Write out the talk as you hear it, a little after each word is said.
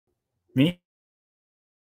Me?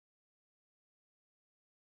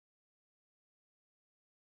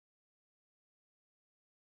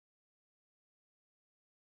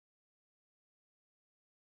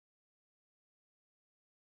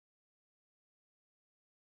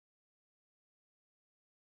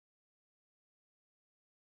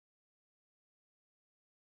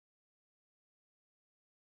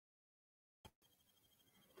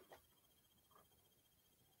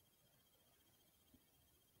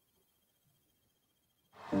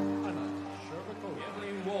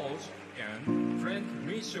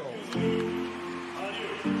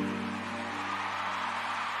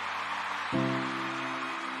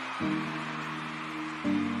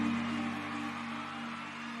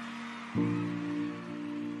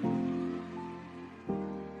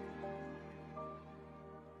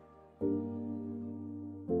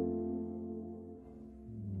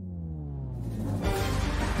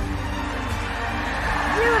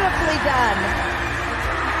 Beautifully done.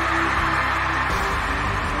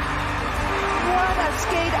 What a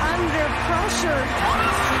skate under pressure.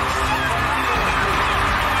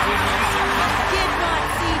 Did not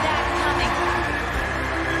see that coming.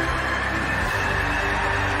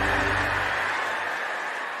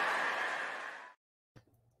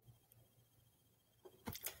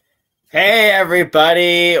 Hey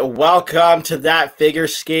everybody, welcome to That Figure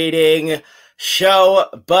Skating Show,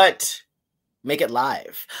 but make it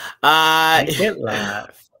live. Make it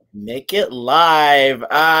live. Make it live.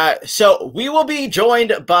 So we will be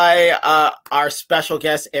joined by our special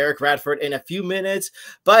guest, Eric Radford, in a few minutes,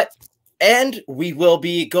 and we will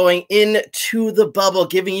be going into the bubble,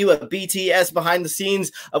 giving you a BTS behind the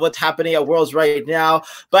scenes of what's happening at Worlds right now.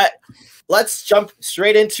 But let's jump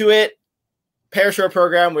straight into it. Parashore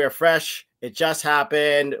program, we are fresh. It just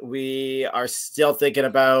happened. We are still thinking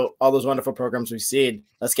about all those wonderful programs we've seen.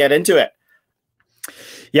 Let's get into it.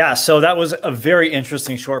 Yeah, so that was a very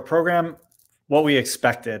interesting short program, what we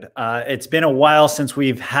expected. It's been a while since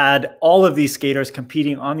we've had all of these skaters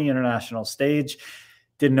competing on the international stage.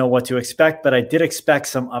 Didn't know what to expect, but I did expect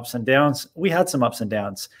some ups and downs. We had some ups and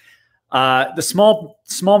downs. The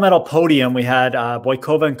small medal podium, we had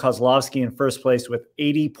Boikova and Kozlovski in first place with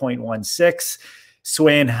 80.16,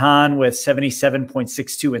 Sui Cong Han with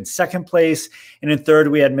 77.62 in second place, and in third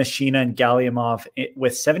we had Mishina and Galliamov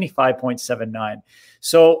with 75.79.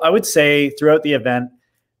 So I would say throughout the event,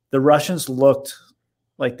 the Russians looked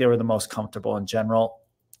like they were the most comfortable in general.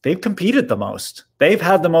 They've competed the most. They've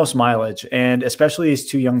had the most mileage, and especially these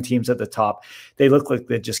two young teams at the top, they look like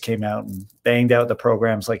they just came out and banged out the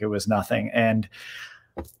programs like it was nothing. And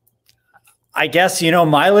I guess,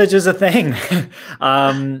 mileage is a thing.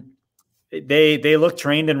 They look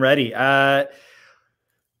trained and ready. Boikova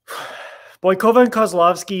and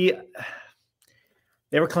Kozlovski,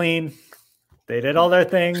 they were clean. They did all their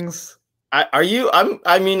things. I'm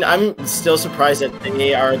still surprised that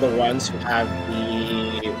they are the ones who have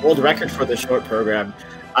the world record for the short program.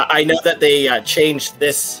 I know that they changed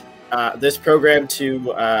this program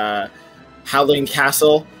to Howling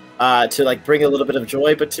Castle to bring a little bit of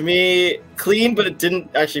joy, but to me, clean, but it didn't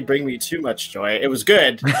actually bring me too much joy. It was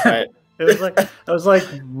good, but it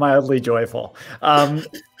was mildly joyful.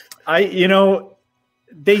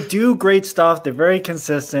 They do great stuff. They're very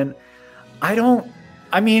consistent.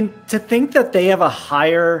 To think that they have a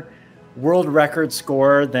higher world record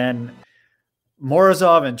score than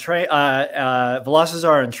Morozov and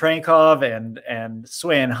Velocizar and Trankov and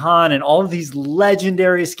Sui Cong Han and all of these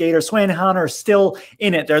legendary skaters. Sui Cong Han are still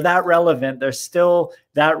in it. They're that relevant. They're still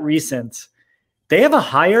that recent. They have a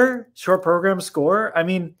higher short program score.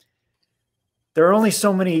 There are only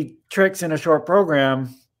so many tricks in a short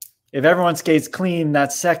program. If everyone skates clean,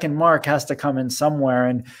 that second mark has to come in somewhere.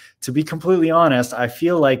 And to be completely honest, I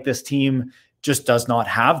feel like this team just does not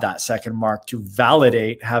have that second mark to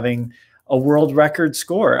validate having a world record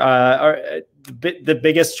score, the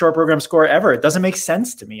biggest short program score ever. It doesn't make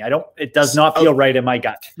sense to me. It does not feel right in my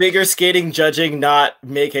gut. Figure skating judging not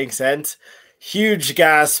making sense. Huge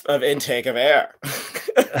gasp of intake of air.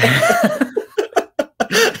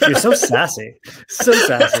 You're so sassy. So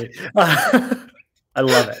sassy. I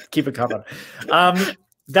love it. Keep it coming.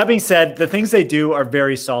 That being said, the things they do are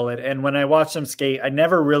very solid. And when I watch them skate, I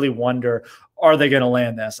never really wonder, are they going to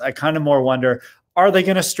land this? I kind of more wonder, are they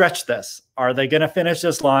going to stretch this? Are they going to finish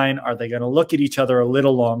this line? Are they going to look at each other a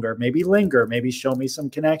little longer? Maybe linger, maybe show me some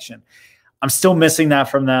connection. I'm still missing that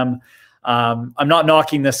from them. I'm not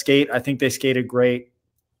knocking the skate. I think they skated great.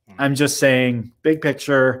 I'm just saying, big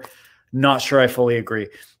picture, not sure I fully agree.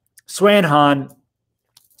 Sui Cong Han,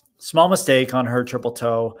 small mistake on her triple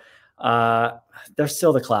toe. They're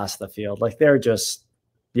still the class of the field.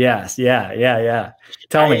 Yes, yeah.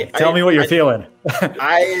 Tell me what you're feeling.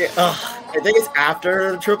 I think it's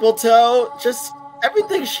after the triple toe. Just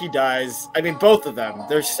everything she does. I mean, both of them.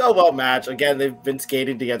 They're so well matched. Again, they've been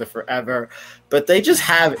skating together forever, but they just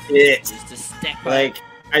have it. Like,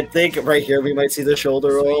 I think right here we might see the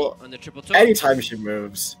shoulder roll anytime she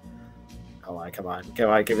moves. Come on,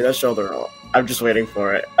 give me that shoulder roll. I'm just waiting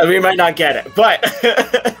for it. I mean, we might not get it,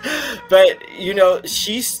 but you know,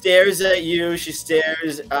 she stares at you. She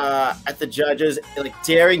stares at the judges, like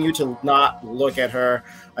daring you to not look at her.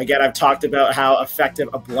 Again, I've talked about how effective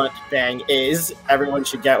a blunt bang is. Everyone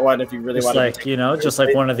should get one if you really want to. Like, you know, just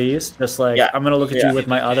like one of these. Just like, I'm gonna look at you with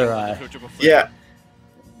my other eye. Yeah.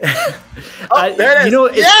 There it is. You know,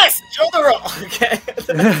 yes, shoulder roll. Okay.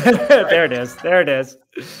 There it is.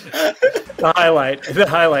 The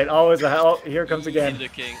highlight. Always here comes again.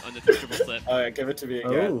 All right, give it to me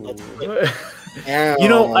again. You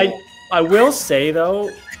know, I will say though,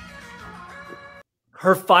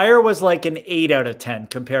 her fire was like an 8 out of 10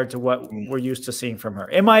 compared to what we're used to seeing from her,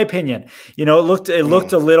 in my opinion. You know, it looked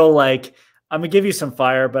a little like, I'm gonna give you some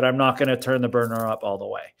fire, but I'm not gonna turn the burner up all the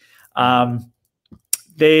way.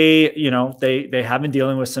 They have been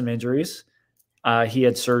dealing with some injuries. He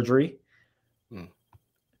had surgery.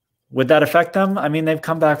 Would that affect them? I mean, they've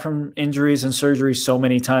come back from injuries and surgeries so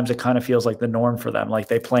many times, it kind of feels like the norm for them. Like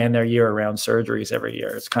they plan their year around surgeries every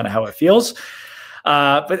year. It's kind of how it feels.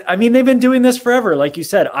 But I mean, they've been doing this forever. Like you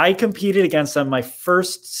said, I competed against them my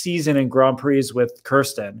first season in Grand Prix with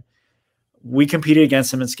Kirsten. We competed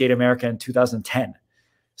against them in Skate America in 2010.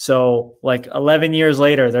 So like 11 years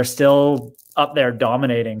later, they're still up there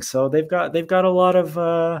dominating. So they've got a lot of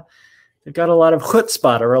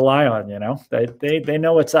chutzpah to rely on. You know, they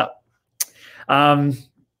know what's up. I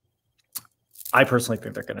personally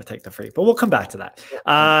think they're going to take the free, but we'll come back to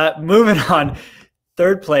that. Moving on,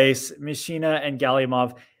 third place, Mishina and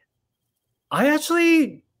Galliamov. I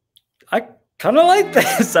kind of like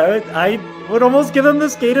this. I would almost give them the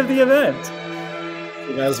skate of the event.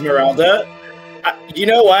 Esmeralda. You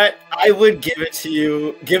know what? I would give it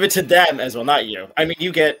to them as well, not you. I mean,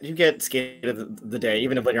 you get skate of the day,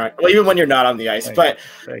 even when you're not on the ice. But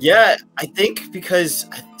yeah, I think because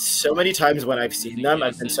so many times when I've seen them,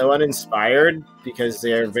 I've been so uninspired because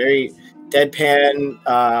they're very deadpan.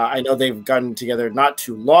 I know they've gotten together not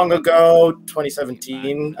too long ago,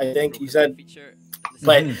 2017, I think you said,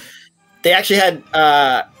 but they actually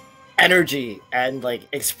had energy and like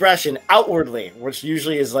expression outwardly, which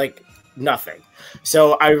usually is like nothing.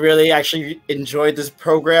 So I really actually enjoyed this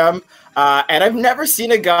program, and I've never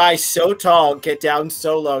seen a guy so tall get down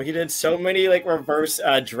so low. He did so many like reverse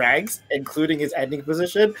drags, including his ending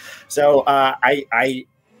position. So I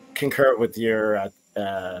concur with your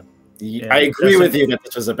I agree with you that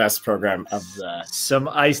this was the best program of the. Some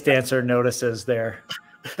ice dancer notices there.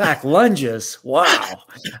 Back lunges. Wow.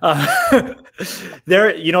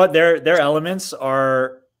 Their elements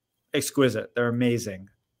are exquisite. They're amazing.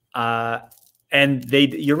 And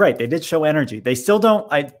you're right. They did show energy. They still don't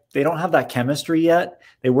have that chemistry yet.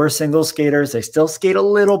 They were single skaters. They still skate a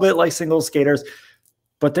little bit like single skaters,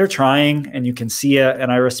 but they're trying and you can see it. And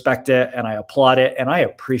I respect it and I applaud it and I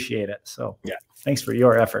appreciate it. So yeah, thanks for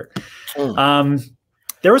your effort.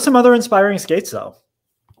 There were some other inspiring skates though.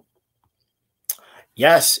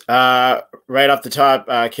 Yes. Right off the top,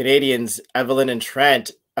 Canadians, Evelyn and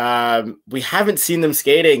Trent. We haven't seen them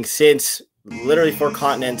skating since literally 4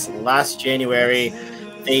 continents last January.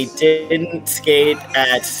 They didn't skate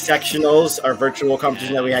at sectionals, our virtual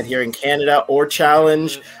competition that we had here in Canada, or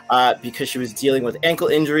challenge because she was dealing with ankle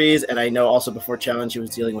injuries. And I know also before challenge, she was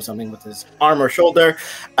dealing with something with his arm or shoulder.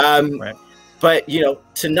 Right. But, you know,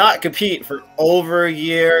 to not compete for over a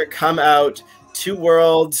year, come out 2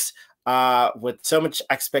 worlds, with so much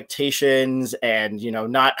expectations and, you know,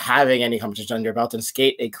 not having any competition under your belt and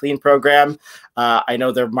skate a clean program. I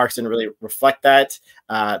know their marks didn't really reflect that.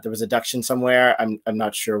 There was a deduction somewhere. I'm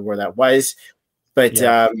not sure where that was, but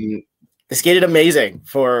they skated amazing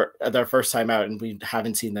for their first time out, and we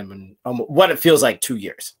haven't seen them in what it feels like 2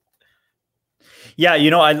 years. Yeah, you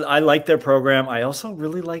know, I like their program. I also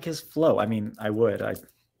really like his flow. I mean, I've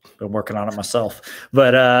been working on it myself,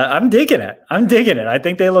 but I'm digging it. I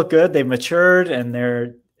think they look good. They've matured,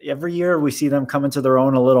 and every year we see them come into their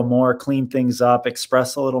own a little more, clean things up,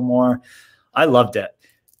 express a little more. I loved it.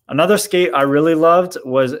 Another skate I really loved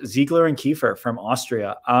was Ziegler and Kiefer from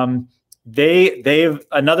Austria. They've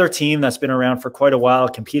another team that's been around for quite a while,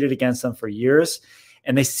 competed against them for years,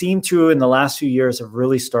 and they seem to, in the last few years, have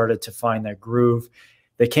really started to find their groove.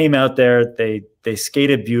 They came out there, they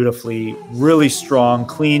skated beautifully, really strong,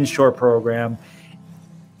 clean, short program.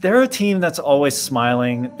 they're a team that's always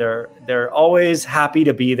smiling. They're always happy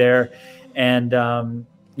to be there, and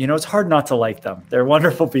you know, it's hard not to like them. They're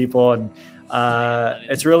wonderful people, and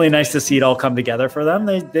it's really nice to see it all come together for them.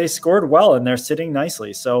 They scored well, and they're sitting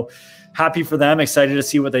nicely. So happy for them. Excited to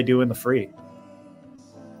see what they do in the free.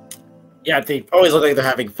 Yeah, they always look like they're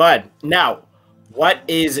having fun. Now, what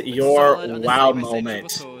is your wow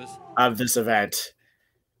moment of this event?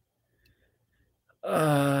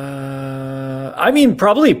 I mean,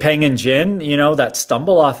 probably Peng and Jin, you know, that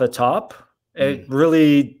stumble off the top. It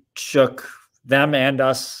really shook them and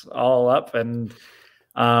us all up. And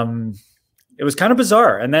it was kind of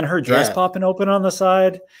bizarre. And then her dress popping open on the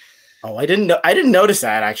side. Oh, I didn't know. I didn't notice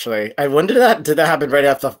that actually. When did that happen? Right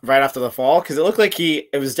after the fall? Because it looked like it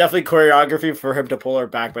was definitely choreography for him to pull her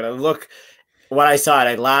back. But when I saw it,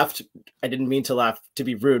 I laughed. I didn't mean to laugh to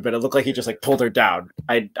be rude, but it looked like he just like pulled her down.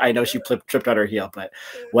 I know she tripped on her heel, but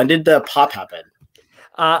when did the pop happen?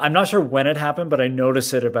 I'm not sure when it happened, but I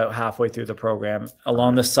noticed it about halfway through the program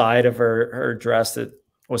along the side of her dress that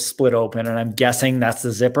was split open, and I'm guessing that's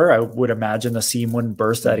the zipper. I would imagine the seam wouldn't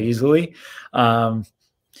burst that easily.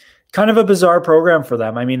 Kind of a bizarre program for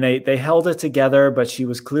them. I mean, they held it together, but she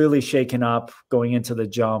was clearly shaken up going into the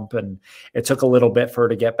jump, and it took a little bit for her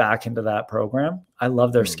to get back into that program. I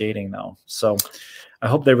love their skating though, so I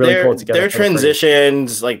hope they really pull it together. Their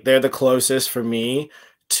transitions, like they're the closest for me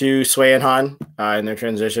to Sui and Han, and their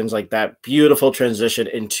transitions, like that beautiful transition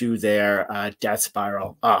into their death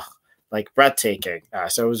spiral. Like breathtaking.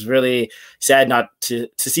 So it was really sad not to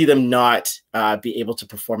see them not be able to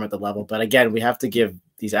perform at the level. But again, we have to give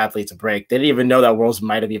these athletes a break. They didn't even know that Worlds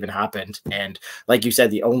might have even happened. And like you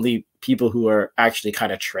said, the only people who are actually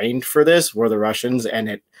kind of trained for this were the Russians, and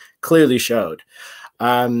it clearly showed.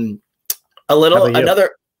 Another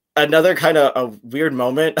kind of a weird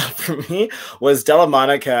moment for me was Della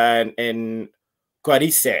Monica in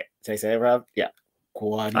Guarice. Did I say it, Rob? Yeah.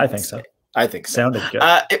 Guarice. I think so. Sounded good.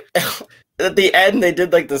 At the end, they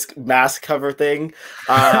did like this mask cover thing.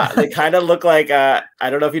 They kind of look like I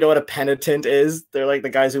don't know if you know what a penitent is. They're like the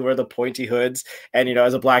guys who wear the pointy hoods. And you know,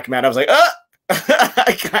 as a black man, I was like,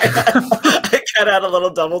 I kind of had a little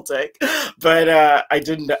double take, but I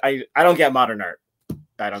didn't. I don't get modern art.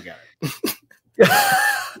 I don't get it.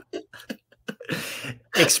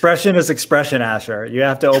 Expression is expression, Asher. You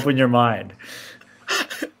have to open your mind.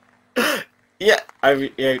 Yeah, I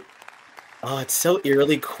mean, yeah. Oh, it's so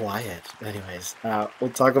eerily quiet. Anyways, we'll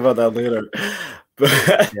talk about that later.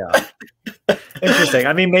 But yeah, interesting.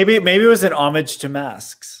 I mean, maybe it was an homage to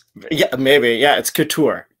masks. Yeah, maybe. Yeah, it's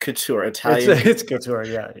couture, Italian. It's couture.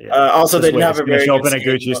 Yeah. Also, they didn't have a very open a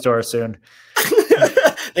Gucci store soon.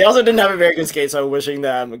 They also didn't have a very good skate, so I'm wishing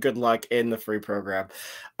them good luck in the free program.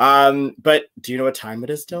 But do you know what time it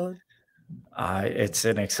is, Dylan? It's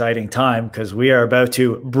an exciting time because we are about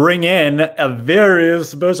to bring in a very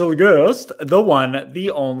special guest, the one,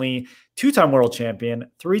 the only, two-time world champion,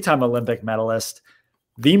 three-time Olympic medalist,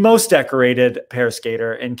 the most decorated pair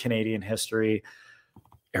skater in Canadian history,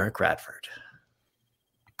 Eric Radford.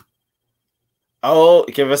 Oh,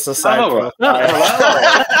 give us a side.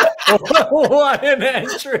 What an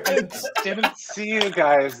entrance. Didn't see you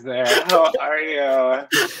guys there. How are you?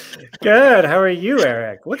 Good. How are you,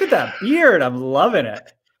 Eric? Look at that beard. I'm loving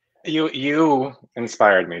it. You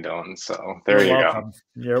inspired me, Dylan. So there you go.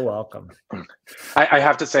 You're welcome. I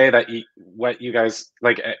have to say that what you guys,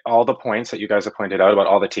 like all the points that you guys have pointed out about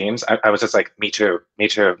all the teams, I was just like, me too.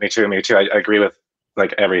 I agree with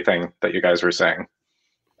like everything that you guys were saying.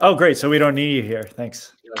 Oh, great. So we don't need you here.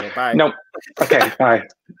 Thanks. Okay, bye. No. Okay, bye.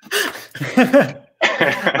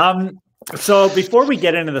 So before we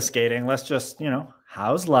get into the skating, let's just,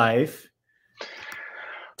 how's life?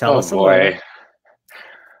 Tell us a little.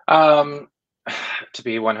 To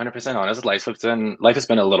be 100% honest, life has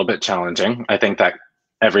been a little bit challenging. I think that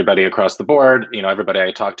everybody across the board, everybody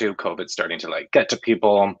I talk to, COVID's starting to like get to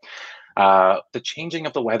people. The changing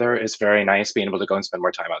of the weather is very nice. Being able to go and spend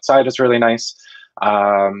more time outside is really nice.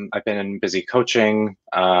 I've been busy coaching,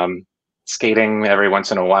 skating every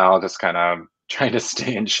once in a while, just kind of trying to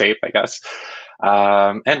stay in shape, I guess,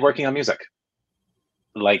 and working on music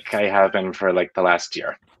like I have been for like the last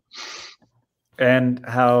year. And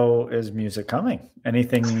how is music coming?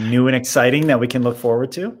 Anything new and exciting that we can look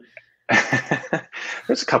forward to?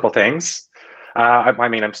 There's a couple things. I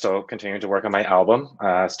mean, I'm still continuing to work on my album,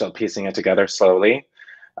 still piecing it together slowly.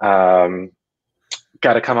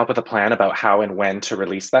 Got to come up with a plan about how and when to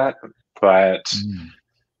release that, but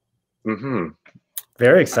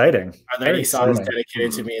very exciting. Are there any songs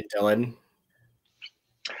dedicated to me and Dylan?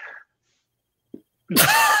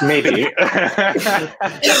 Maybe.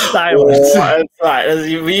 Silence. Oh, it's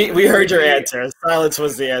fine. We heard your answer. Silence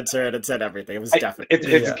was the answer, and it said everything. It was definitely.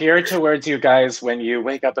 It's geared towards you guys when you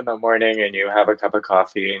wake up in the morning and you have a cup of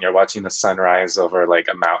coffee and you're watching the sunrise over like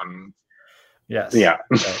a mountain. Yes. Yeah.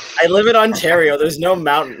 I live in Ontario. There's no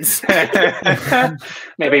mountains.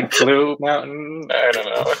 Maybe Blue Mountain. I don't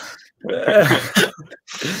know.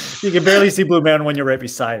 You can barely see Blue Mountain when you're right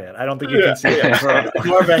beside it. I don't think you can see it. It's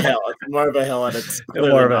more of a hill. It's more of a hill, and it's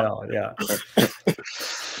More of a hill. Yeah.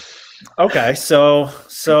 Okay. So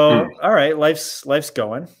all right. Life's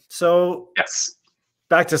going. So Yes.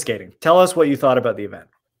 back to skating. Tell us what you thought about the event.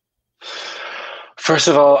 First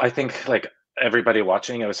of all, I think like everybody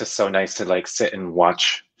watching, it was just so nice to like sit and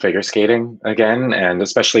watch figure skating again, and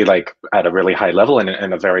especially like at a really high level and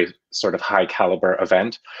in a very sort of high caliber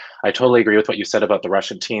event. I totally agree with what you said about the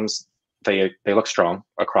Russian teams. They look strong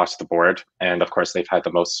across the board, and of course they've had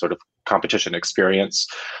the most sort of competition experience.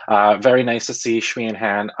 Very nice to see Sui and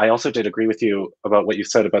Han. I also did agree with you about what you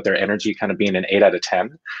said about their energy kind of being an 8 out of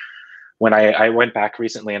 10. When I went back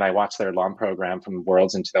recently and I watched their long program from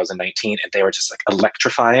Worlds in 2019, and they were just like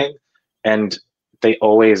electrifying, and they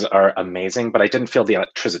always are amazing, but I didn't feel the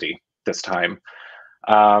electricity this time.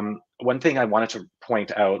 One thing I wanted to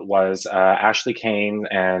point out was Ashley Kane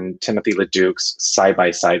and Timothy Leduc's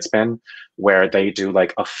side-by-side spin, where they do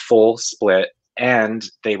like a full split and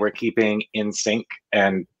they were keeping in sync.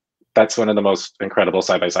 And that's one of the most incredible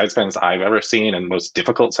side-by-side spins I've ever seen, and most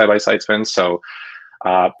difficult side-by-side spins. So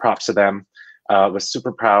props to them. Was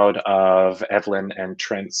super proud of Evelyn and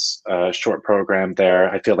Trent's short program there.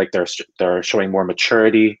 I feel like they're showing more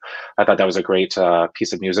maturity. I thought that was a great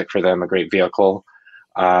piece of music for them, a great vehicle.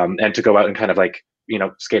 And to go out and kind of like,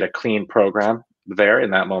 skate a clean program there in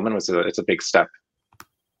that moment it's a big step.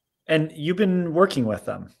 And you've been working with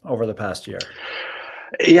them over the past year.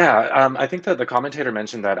 Yeah, I think that the commentator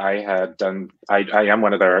mentioned that I am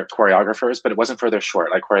one of their choreographers, but it wasn't for their short.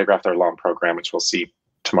 I choreographed their long program, which we'll see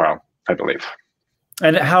tomorrow, I believe.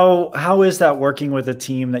 And how is that working with a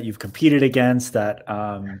team that you've competed against? That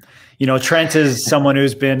Trent is someone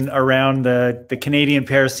who's been around the Canadian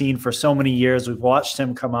pair scene for so many years. We've watched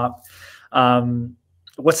him come up.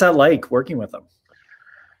 What's that like working with him?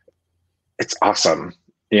 It's awesome,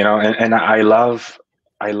 and I love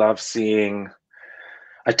seeing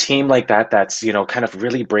a team like that that's kind of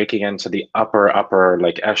really breaking into the upper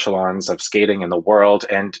like echelons of skating in the world.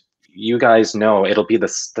 And you guys know it'll be the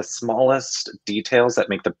smallest details that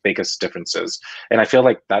make the biggest differences. And I feel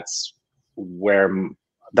like that's where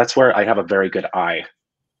I have a very good eye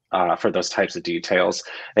for those types of details,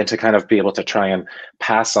 and to kind of be able to try and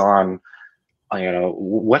pass on,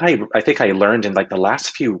 what I think I learned in like the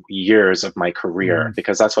last few years of my career,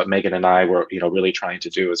 because that's what Megan and I were, really trying to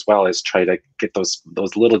do as well, is try to get those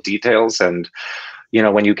little details. And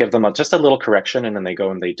when you give them just a little correction and then they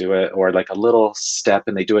go and they do it, or like a little step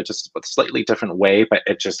and they do it just a slightly different way, but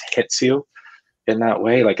it just hits you in that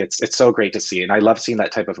way. Like it's so great to see. And I love seeing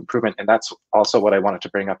that type of improvement. And that's also what I wanted to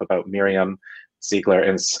bring up about Miriam Ziegler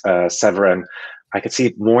and Severin. I could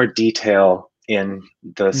see more detail in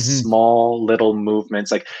the small little movements.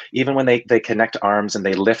 Like even when they connect arms and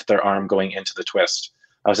they lift their arm going into the twist,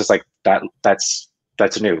 I was just like, that's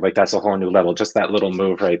new. Like that's a whole new level, just that little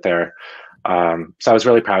move right there. So I was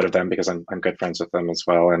really proud of them, because I'm good friends with them as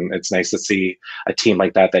well. And it's nice to see a team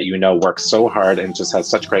like that works so hard and just has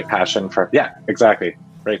such great passion for, yeah, exactly,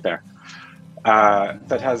 right there.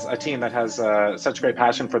 That has a team that has such great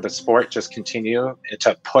passion for the sport, just continue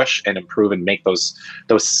to push and improve and make those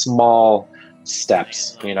small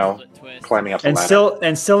steps, climbing up the ladder.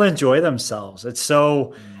 And still enjoy themselves. It's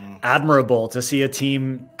so admirable to see a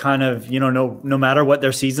team kind of, no matter what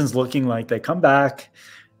their season's looking like, they come back,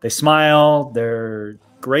 they smile, they're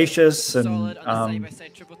gracious, and I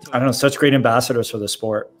don't know, such great ambassadors for the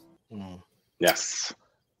sport. Yes.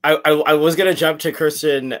 I was gonna jump to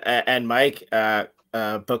Kirsten and Mike,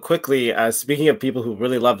 but quickly, speaking of people who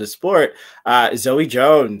really love the sport, Zoe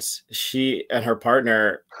Jones, she and her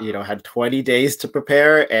partner, had 20 days to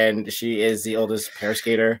prepare, and she is the oldest pair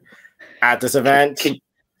skater at this event. Can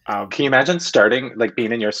you imagine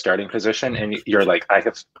being in your starting position and you're like,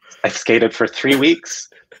 I've skated for 3 weeks.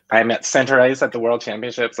 I'm at center ice at the World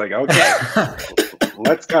Championships. Like, okay,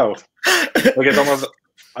 let's go. Like, it's almost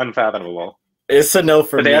unfathomable. It's a no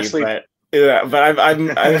for me, but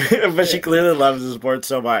she clearly loves the sport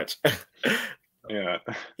so much. Yeah.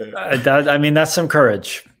 That's some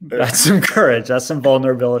courage. That's some courage. That's some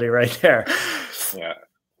vulnerability right there. Yeah.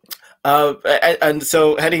 And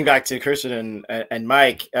so heading back to Kirsten and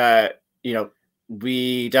Mike,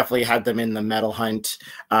 we definitely had them in the medal hunt.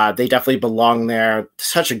 They definitely belong there.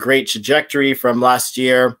 Such a great trajectory from last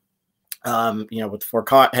year. With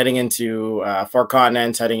heading into 4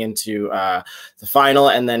 continents, heading into the final,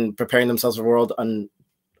 and then preparing themselves for World.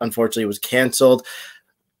 Unfortunately, was canceled.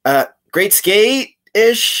 Great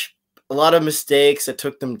skate-ish. A lot of mistakes that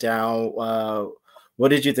took them down. What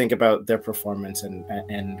did you think about their performance and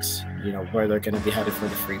where they're going to be headed for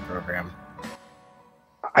the free program?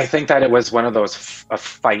 I think that it was one of those a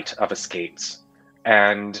fight of escapes,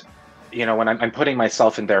 and when I'm putting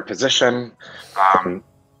myself in their position,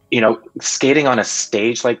 skating on a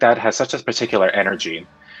stage like that has such a particular energy,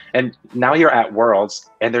 and now you're at Worlds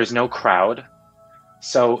and there's no crowd,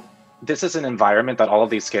 so this is an environment that all of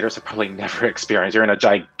these skaters have probably never experienced. You're in a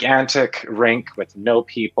gigantic rink with no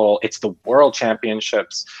people. It's the World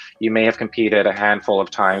Championships. You may have competed a handful of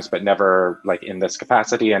times, but never like in this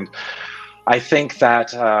capacity. And I think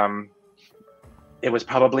that it was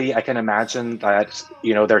probably, I can imagine that,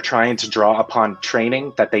 they're trying to draw upon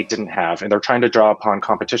training that they didn't have, and they're trying to draw upon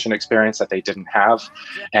competition experience that they didn't have.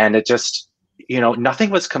 And it just, nothing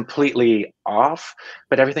was completely off,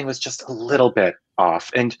 but everything was just a little bit off.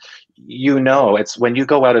 And it's when you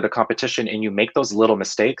go out at a competition and you make those little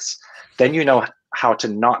mistakes, then you know how to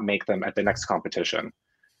not make them at the next competition.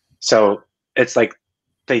 So it's like,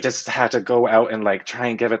 they just had to go out and like try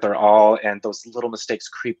and give it their all, and those little mistakes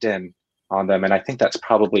creeped in on them. And I think that's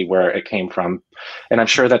probably where it came from. And I'm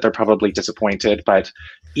sure that they're probably disappointed, but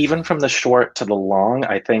even from the short to the long,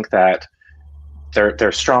 I think that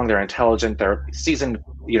they're strong, they're intelligent, they're seasoned,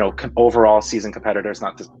 overall seasoned competitors,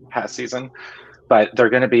 not this past season, but they're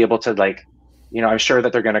going to be able to I'm sure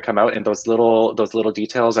that they're going to come out, and those little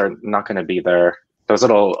details are not going to be there. Those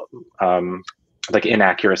little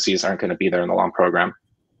inaccuracies aren't going to be there in the long program.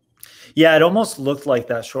 Yeah, it almost looked like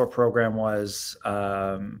that short program was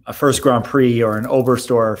a first Grand Prix or an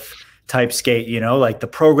Oberstdorf type skate, like the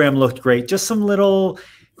program looked great. Just some little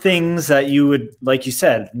things that you would, like you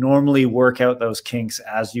said, normally work out those kinks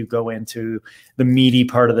as you go into the meaty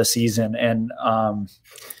part of the season. And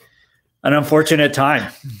an unfortunate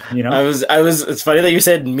time, it's funny that you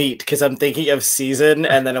said meat, because I'm thinking of season,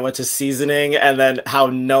 and then I went to seasoning, and then how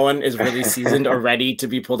no one is really seasoned or ready to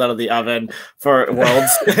be pulled out of the oven for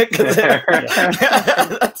Worlds.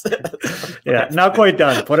 Yeah, not quite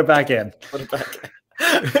done. Put it back in.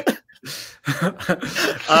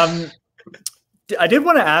 I did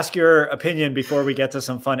want to ask your opinion before we get to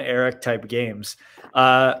some fun Eric type games.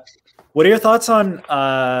 What are your thoughts on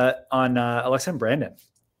Alexa and Brandon?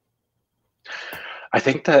 I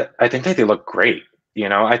think that they look great.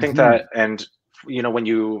 I think that, and when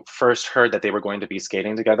you first heard that they were going to be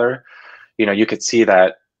skating together, you could see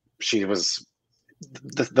that she was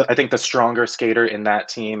I think the stronger skater in that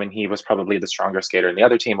team, and he was probably the stronger skater in the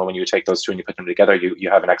other team. And when you take those two and you put them together, you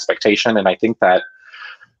have an expectation. And I think that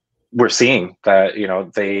we're seeing that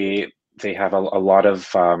they have a lot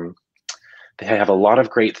of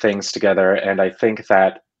great things together. And I think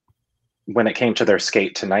that when it came to their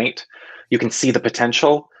skate tonight, you can see the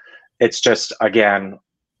potential. It's just, again,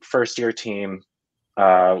 first year team,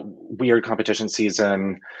 weird competition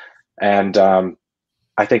season. And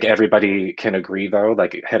I think everybody can agree, though,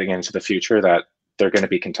 heading into the future, that they're going to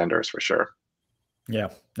be contenders for sure. Yeah,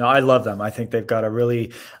 no, I love them. I think they've got a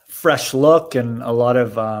really fresh look and a lot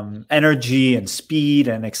of energy and speed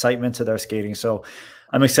and excitement to their skating. So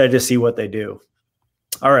I'm excited to see what they do.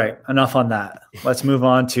 All right, enough on that. Let's move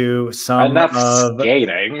on to some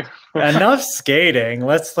skating. Enough skating.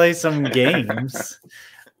 Let's play some games.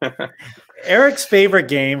 Eric's favorite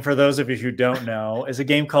game, for those of you who don't know, is a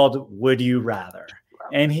game called Would You Rather.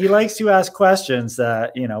 And he likes to ask questions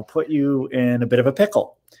that, put you in a bit of a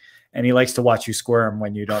pickle. And he likes to watch you squirm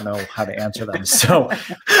when you don't know how to answer them. So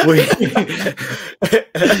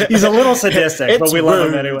he's a little sadistic, but we love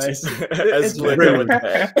him anyways. As Linda would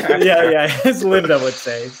say. Yeah, as Linda would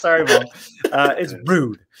say. Sorry, Mom. It's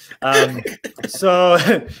rude. So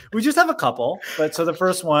we just have a couple. But so the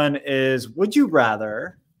first one is, would you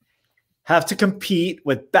rather have to compete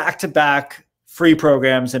with back-to-back free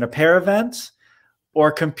programs in a pair event,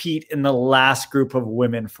 or compete in the last group of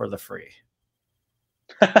women for the free?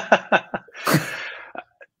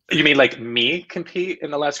 You mean like me compete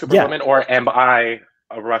in the last group of women, or am I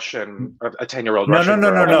a Russian, a 10-year-old Russian?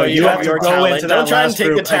 No. You have your talent. Don't try and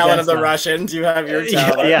take the talent of the Russians. You have your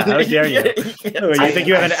talent. Yeah, how dare you? You think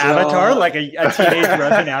you have an avatar, like a teenage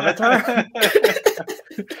Russian avatar?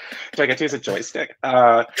 Do I get to use a joystick?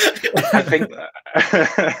 I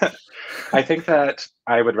think that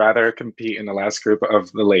I would rather compete in the last group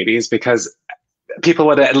of the ladies, because people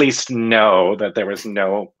would at least know that there was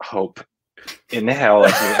no hope inhale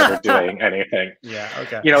of me ever doing anything. Yeah.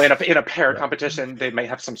 Okay. You know, in a pair competition, they may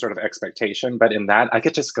have some sort of expectation, but in that, I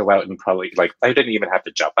could just go out and probably, like, I didn't even have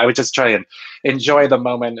to jump. I would just try and enjoy the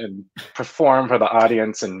moment and perform for the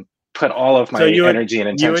audience and put all of my energy and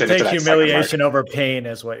intention into that. You would take humiliation over pain,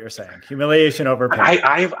 is what you're saying. Humiliation over pain.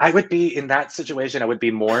 I would be in that situation. I would be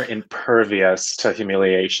more impervious to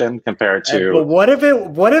humiliation compared to. But what if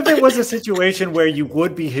it was a situation where you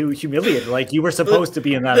would be humiliated, like you were supposed to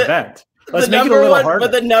be in that event? Let's make it a little harder.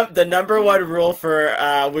 But the number one rule for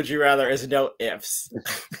Would You Rather is no ifs.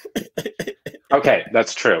 Okay,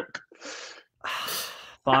 that's true.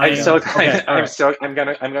 Fine.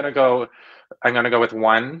 I'm gonna go with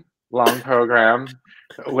one long program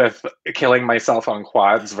with killing myself on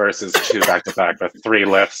quads versus 2 back-to-back with 3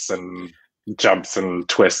 lifts and jumps and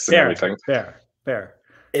twists and everything. Fair.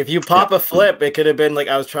 If you pop a flip, it could have been like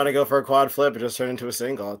I was trying to go for a quad flip, it just turned into a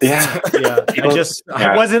single.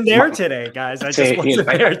 I wasn't there today, guys. I just wasn't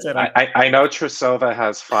there today. I know Trusova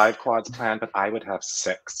has 5 quads planned, but I would have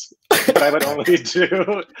 6. But I would only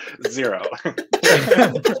do 0.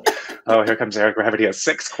 Oh, here comes Eric Radford. He has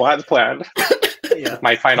 6 quads planned. Yeah.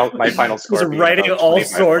 My final score. He's writing all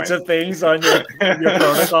sorts of things on your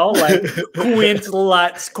protocol, like quint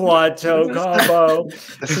lats quad toe combo.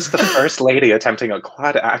 This is the first lady attempting a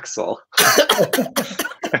quad axel.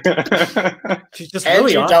 She's just and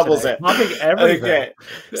really she doubles it. Popping everything. Okay.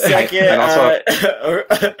 Second,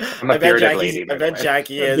 I bet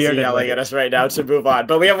Jackie is yelling at us right now to move on.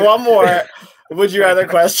 But we have one more Would You Rather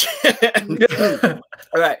question.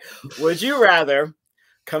 All right. Would you rather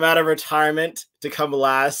come out of retirement to come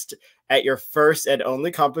last at your first and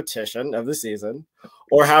only competition of the season,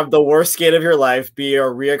 or have the worst skate of your life be a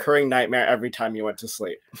reoccurring nightmare every time you went to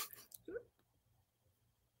sleep?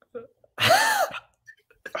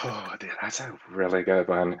 Oh, dude, that's a really good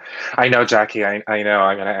one. I know, Jackie. I know.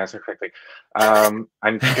 I'm gonna answer quickly. I'm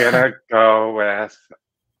gonna go with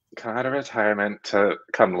come out of retirement to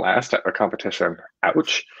come last at a competition.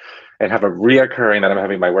 Ouch! And have a reoccurring that I'm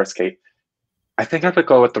having my worst skate. I think I would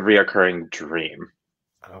go with the reoccurring dream.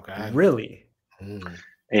 Okay. Really?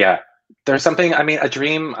 Yeah. There's something. I mean, a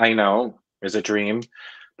dream. I know is a dream,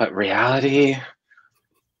 but reality.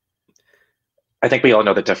 I think we all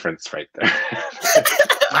know the difference, right there.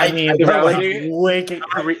 I mean, waking.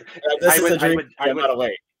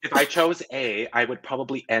 If I chose A, I would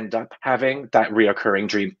probably end up having that reoccurring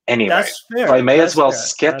dream anyway. That's fair. So I may as well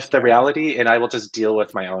skip the reality, and I will just deal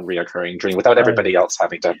with my own reoccurring dream without everybody else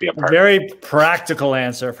having to be a part. Very practical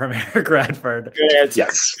answer from Eric Radford. Good answer.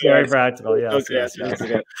 Yes. Very practical. Yes.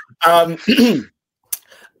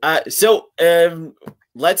 So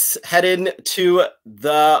let's head into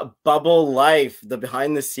the bubble life, the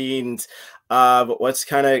behind the scenes of what's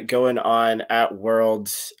kind of going on at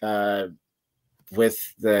Worlds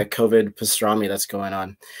with the COVID pastrami that's going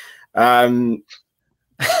on.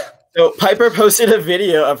 So Piper posted a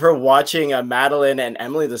video of her watching Madeline and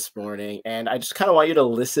Emily this morning, and I just kind of want you to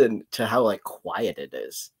listen to how like quiet it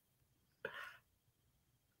is.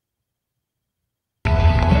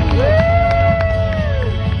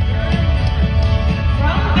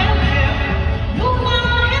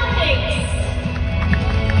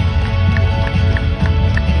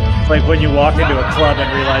 Like when you walk into a club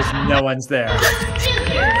and realize no one's there.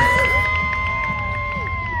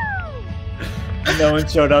 No one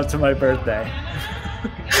showed up to my birthday.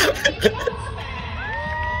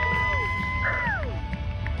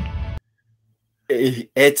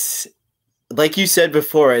 It's like you said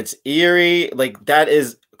before, it's eerie. Like that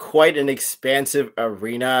is quite an expansive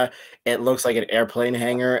arena. It looks like an airplane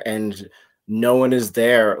hangar and no one is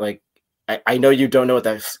there. Like I know you don't know what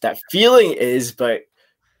that feeling is, but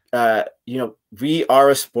you know, we are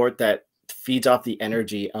a sport that feeds off the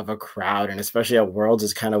energy of a crowd, and especially at Worlds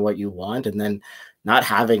is kind of what you want. And then not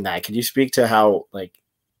having that, can you speak to how like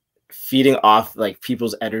feeding off like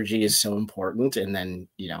people's energy is so important, and then,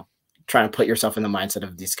 you know, trying to put yourself in the mindset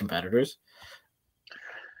of these competitors?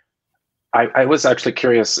 I was actually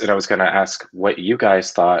curious, and I was going to ask what you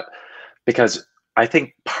guys thought, because I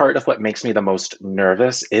think part of what makes me the most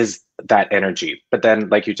nervous is that energy. But then,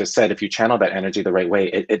 like you just said, if you channel that energy the right way,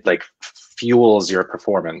 it like fuels your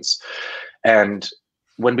performance. And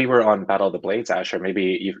when we were on Battle of the Blades, Asher,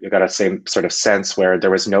 maybe you got a same sort of sense where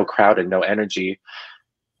there was no crowd and no energy,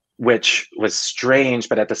 which was strange,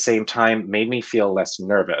 but at the same time made me feel less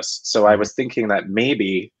nervous. So I was thinking that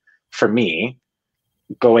maybe for me,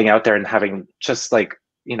 going out there and having just like,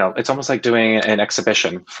 you know, it's almost like doing an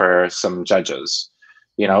exhibition for some judges.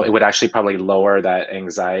 You know, it would actually probably lower that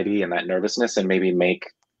anxiety and that nervousness and maybe make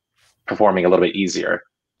performing a little bit easier.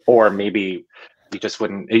 Or maybe you just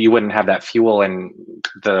wouldn't have that fuel and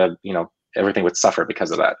the, you know, everything would suffer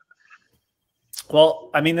because of that. Well,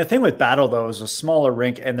 I mean, the thing with Battle though is a smaller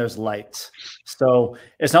rink and there's lights, so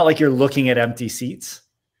it's not like you're looking at empty seats.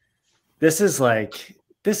 This is like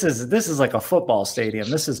a football stadium.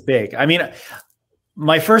 This is big. I mean,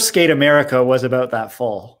 my first Skate America was about that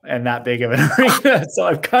full and that big of an arena, so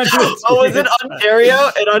I've kind of. Oh, was it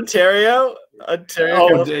Ontario? In Ontario? Ontario?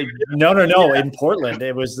 Oh, no. Yeah. In Portland,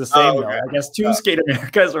 it was the same. Okay. Though. I guess two Skate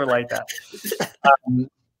Americas were like that.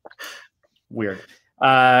 Weird.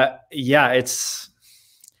 Yeah, it's.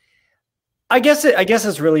 I guess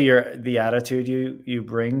it's really the attitude you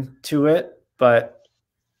bring to it, but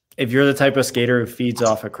if you're the type of skater who feeds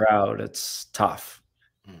off a crowd, it's tough,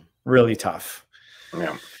 really tough.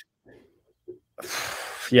 Yeah.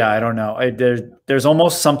 Yeah, I don't know. There's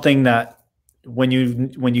almost something that when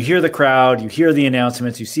you hear the crowd, you hear the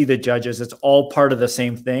announcements, you see the judges, it's all part of the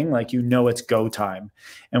same thing. Like, it's go time.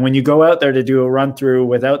 And when you go out there to do a run through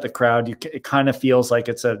without the crowd, it kind of feels like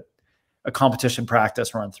it's a competition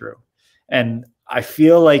practice run through. And I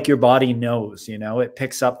feel like your body knows, it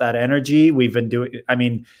picks up that energy. We've been doing, I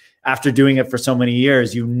mean, after doing it for so many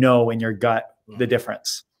years, in your gut the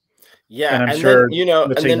difference. Yeah, and I'm sure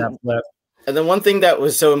and then one thing that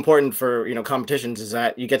was so important for competitions is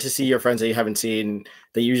that you get to see your friends that you haven't seen.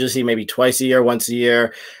 They usually see maybe twice a year, once a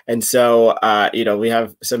year, and so we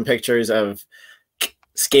have some pictures of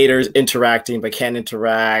skaters interacting but can't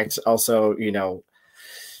interact. Also, here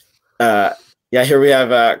we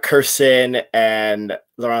have Kirsten and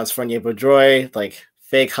Laurence Fournier-Boudreau, like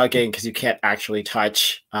fake hugging because you can't actually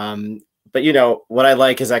touch. But what I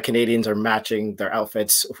like is that Canadians are matching their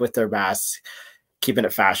outfits with their masks, keeping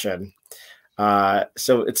it fashion.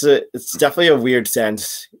 So it's definitely a weird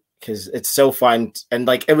sense because it's so fun, and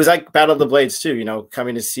like it was like Battle of the Blades too.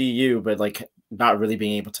 Coming to see you, but like not really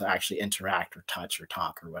being able to actually interact or touch or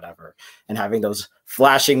talk or whatever, and having those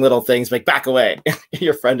flashing little things like back away.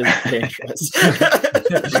 Your friend is dangerous.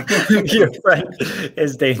 Your friend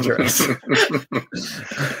is dangerous.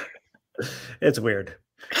 It's weird.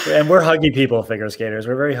 And we're huggy people, figure skaters.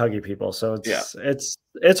 We're very huggy people. So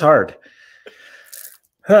it's hard.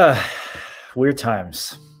 Weird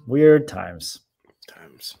times.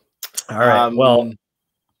 All right. Well,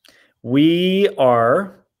 we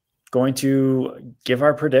are going to give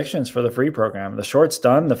our predictions for the free program. The short's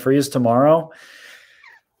done. The free is tomorrow.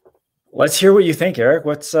 Let's hear what you think, Eric.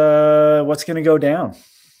 What's going to go down?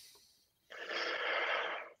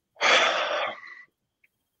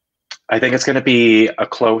 I think it's going to be a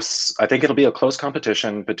close. I think it'll be a close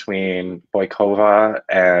competition between Boikova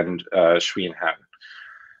and Sui Cong Han.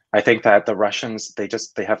 I think that the Russians, they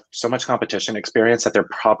have so much competition experience that they're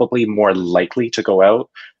probably more likely to go out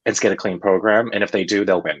and skate a clean program, and if they do,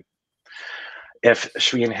 they'll win. If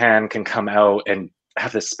Sui Cong Han can come out and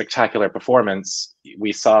have this spectacular performance,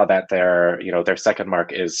 we saw that their second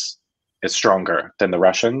mark is stronger than the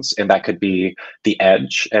Russians, and that could be the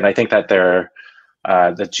edge. And I think that the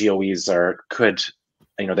GOEs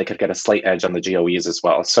they could get a slight edge on the GOEs as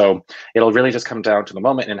well. So it'll really just come down to the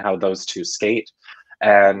moment and how those two skate.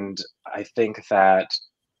 And I think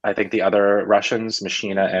the other Russians,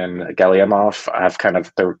 Mishina and Galliamov, have kind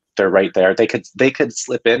of they're right there. They could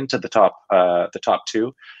slip into the top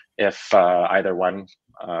two if either one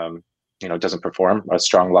doesn't perform a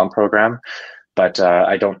strong long program. But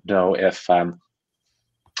I don't know if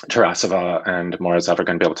Tarasova and Morozov are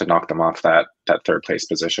going to be able to knock them off that third place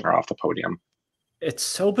position or off the podium. It's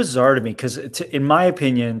so bizarre to me because, in my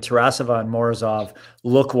opinion, Tarasova and Morozov,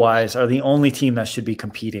 look-wise, are the only team that should be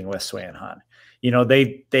competing with Sui Cong Han.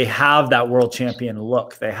 They have that world champion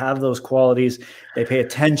look. They have those qualities. They pay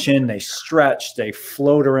attention. They stretch. They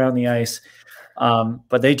float around the ice.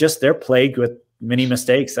 But they're plagued with many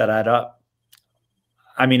mistakes that add up.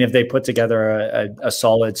 I mean, if they put together a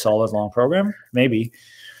solid long program, maybe.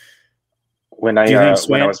 When I was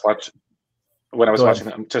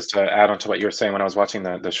watching, just to add on to what you were saying, when I was watching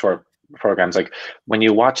the short programs, like when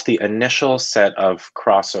you watch the initial set of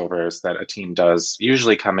crossovers that a team does,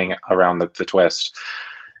 usually coming around the twist,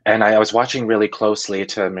 and I was watching really closely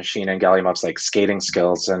to Mishina and Galliamov's like skating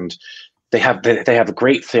skills, and they have a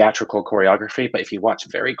great theatrical choreography, but if you watch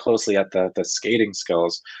very closely at the skating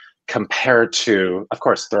skills compared to, of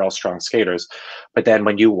course, they're all strong skaters, but then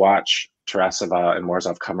when you watch Tarasova and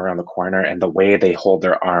Morozov come around the corner and the way they hold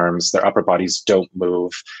their arms, their upper bodies don't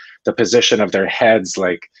move, the position of their heads,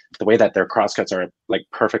 like the way that their crosscuts are like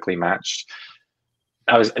perfectly matched.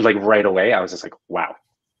 I was like right away, I was just like, wow.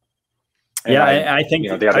 And I think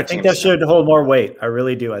that should hold more weight. I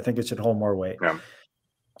really do. I think it should hold more weight. Yeah.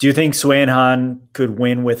 Do you think Sui Cong Han could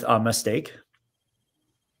win with a mistake?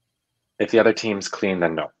 If the other team's clean,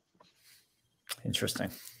 then no.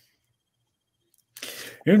 Interesting.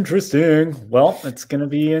 Interesting. Well, it's going to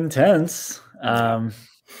be intense. I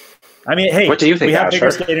mean, hey, what do you think, we have bigger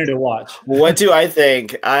Asher? skating to watch. What do I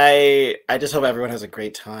think? I just hope everyone has a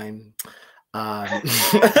great time. I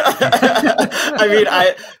mean,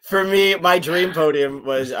 for me, my dream podium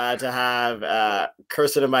was to have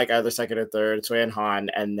Kirsten and Mike either second or third, Sui and Han,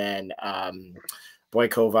 and then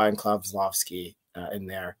Boikova and Kozlovski in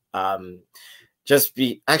there. I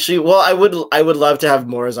would love to have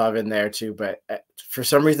Morozov in there too, but for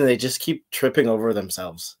some reason they just keep tripping over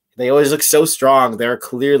themselves. They always look so strong. They're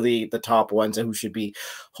clearly the top ones and who should be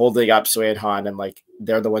holding up Sui and Han, and like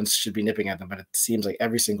they're the ones who should be nipping at them. But it seems like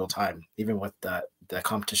every single time, even with the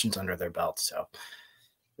competitions under their belt. So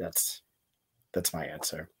that's my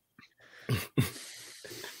answer.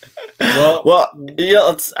 well, yeah.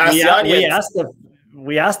 Let's ask the audience.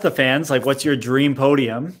 We asked the fans, like, what's your dream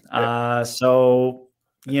podium? So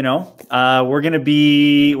we're gonna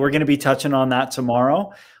be touching on that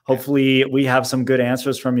tomorrow. Hopefully we have some good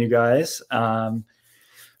answers from you guys.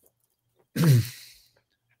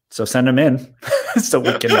 So send them in so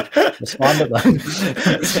we can respond to them.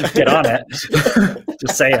 Get on it.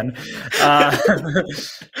 Just saying.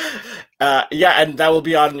 Yeah, and that will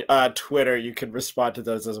be on Twitter. You can respond to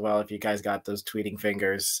those as well if you guys got those tweeting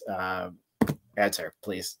fingers. Answer,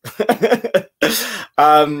 please.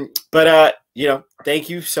 But thank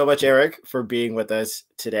you so much, Eric, for being with us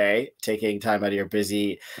today, taking time out of your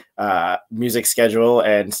busy music schedule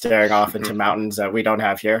and staring off into mountains that we don't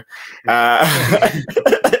have here, and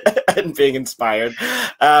being inspired.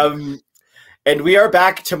 And we are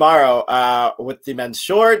back tomorrow with the men's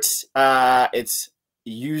shorts. It's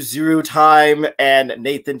Yuzuru time and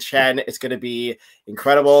Nathan Chen. It's going to be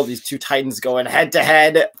incredible. These two titans going head to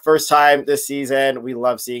head. First time this season. We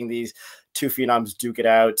love seeing these two phenoms duke it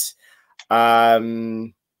out.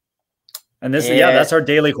 And that's our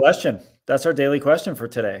daily question. That's our daily question for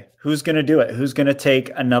today. Who's going to do it? Who's going to take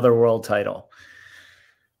another world title?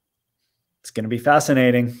 It's going to be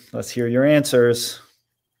fascinating. Let's hear your answers.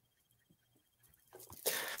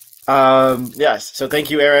 Yes. So thank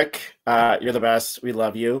you, Eric. You're the best. We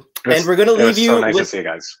love you. And we're going to leave you. So nice to see you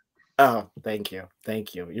guys. Oh, thank you.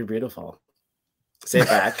 Thank you. You're beautiful. Say it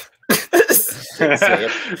back. Say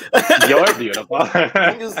it. You're beautiful.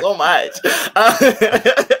 Thank you so much.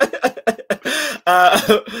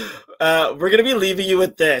 We're going to be leaving you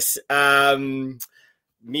with this.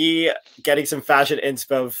 Me getting some fashion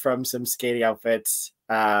inspo from some skating outfits.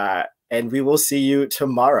 And we will see you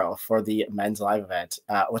tomorrow for the men's live event.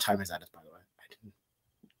 What time is that, by the way?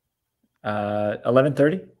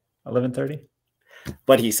 11:30. 11:30.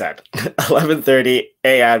 What he said. 11:30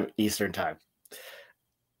 a.m. Eastern time.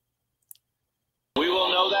 We will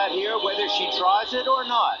know that here, whether she tries it or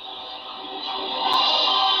not.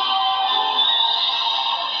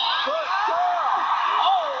 First girl.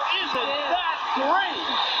 Oh, isn't that great?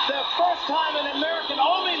 The first time an American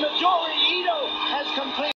only majority